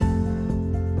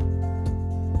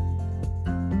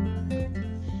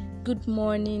Good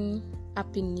morning,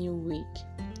 happy new week.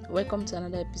 Welcome to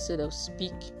another episode of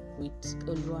Speak with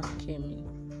Oluwakemi.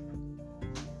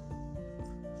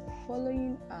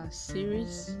 Following our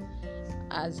series,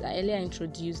 as I earlier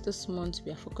introduced, this month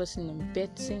we are focusing on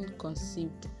betting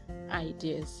conceived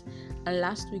ideas. And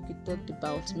last week we talked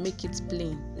about make it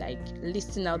plain, like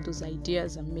listing out those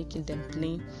ideas and making them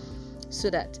plain so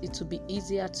that it will be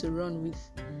easier to run with.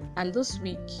 And this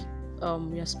week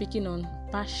we are speaking on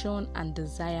passion and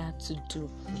desire to do.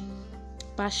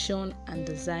 Passion and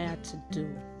desire to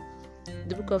do.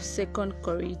 The book of 2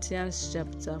 Corinthians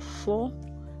chapter 4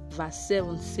 verse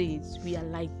 7 says, we are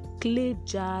like clay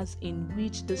jars in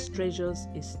which this treasures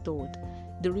is stored.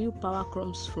 The real power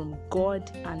comes from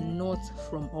God and not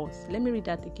from us. Let me read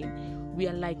that again. We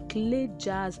are like clay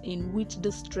jars in which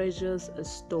these treasures are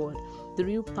stored. The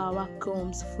real power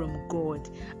comes from God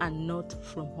and not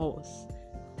from us.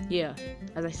 Yeah,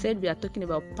 as I said, we are talking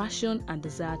about passion and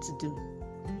desire to do.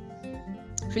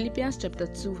 Philippians chapter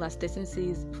 2 verse 13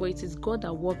 says, for it is God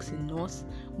that works in us,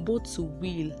 both to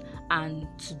will and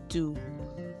to do.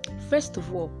 First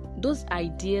of all, those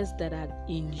ideas that are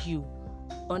in you,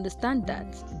 understand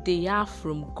that they are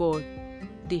from God.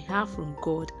 They are from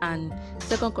God. And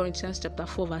 2 Corinthians chapter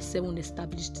 4 verse 7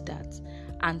 established that.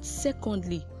 And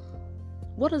secondly,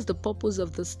 what is the purpose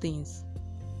of those things?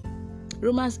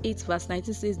 Romans 8 verse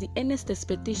 19 says, the earnest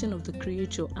expectation of the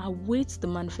creature awaits the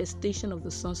manifestation of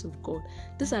the sons of God.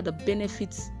 These are the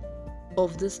benefits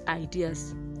of these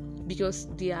ideas because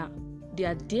they are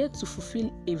there to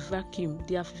fulfill a vacuum.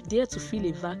 They are there to fill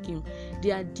a vacuum.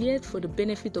 They are there for the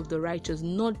benefit of the righteous,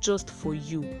 not just for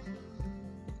you.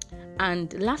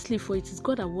 And lastly, for it is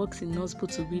God that works in us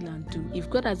both to will and do. If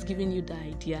God has given you the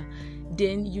idea,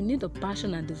 then you need a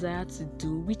passion and desire to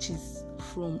do, which is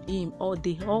from Him, or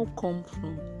they all come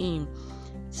from Him.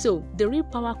 So the real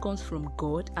power comes from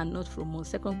God and not from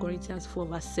us. 2 Corinthians 4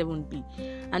 verse 7b.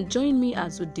 And join me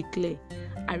as we declare,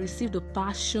 I receive the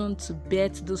passion to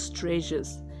bet those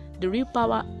treasures. The real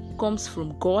power comes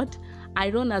from God.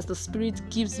 I run as the Spirit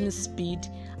gives me speed.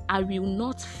 I will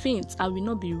not faint. I will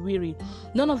not be weary.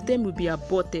 None of them will be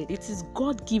aborted. It is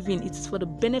God-given. It is for the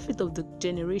benefit of the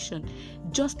generation.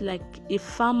 Just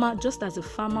as a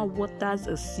farmer waters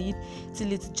a seed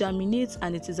till it germinates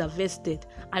and it is harvested.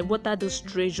 I water those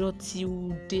treasures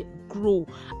till they grow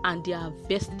and they are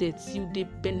harvested, till they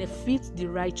benefit the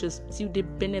righteous, till they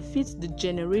benefit the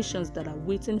generations that are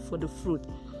waiting for the fruit.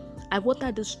 I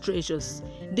water these treasures.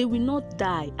 They will not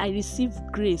die. I receive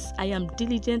grace. I am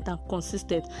diligent and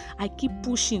consistent. I keep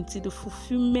pushing to the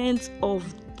fulfillment of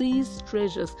these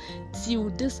treasures till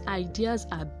these ideas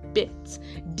are bet.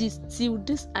 Till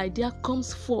this idea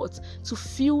comes forth to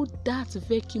fill that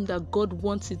vacuum that God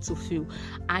wants it to fill.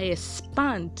 I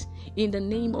expand in the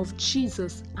name of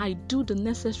Jesus. I do the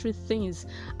necessary things.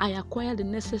 I acquire the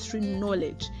necessary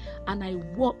knowledge. And I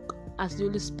walk as the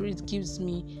Holy Spirit gives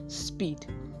me speed.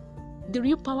 The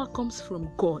real power comes from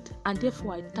God, and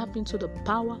therefore I tap into the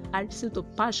power. I receive the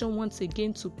passion once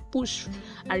again to push.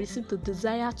 I receive the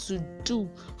desire to do,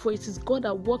 for it is God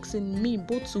that works in me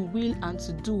both to will and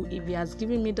to do. If He has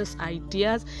given me these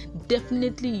ideas,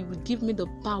 definitely He will give me the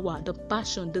power, the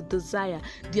passion, the desire,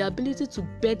 the ability to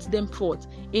bet them forth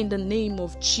in the name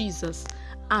of Jesus.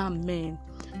 Amen.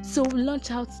 So we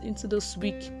launch out into this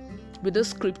week with the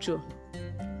scripture.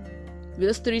 With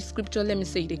those three scriptures, let me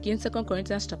say it again. 2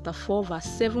 Corinthians chapter 4 verse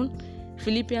 7,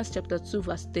 Philippians chapter 2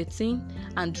 verse 13,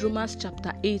 and Romans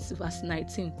chapter 8 verse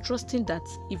 19. Trusting that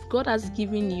if God has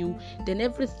given you, then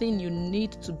everything you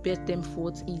need to bet them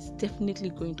forth is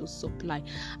definitely going to supply.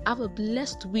 Have a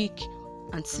blessed week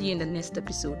and see you in the next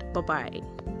episode. Bye-bye.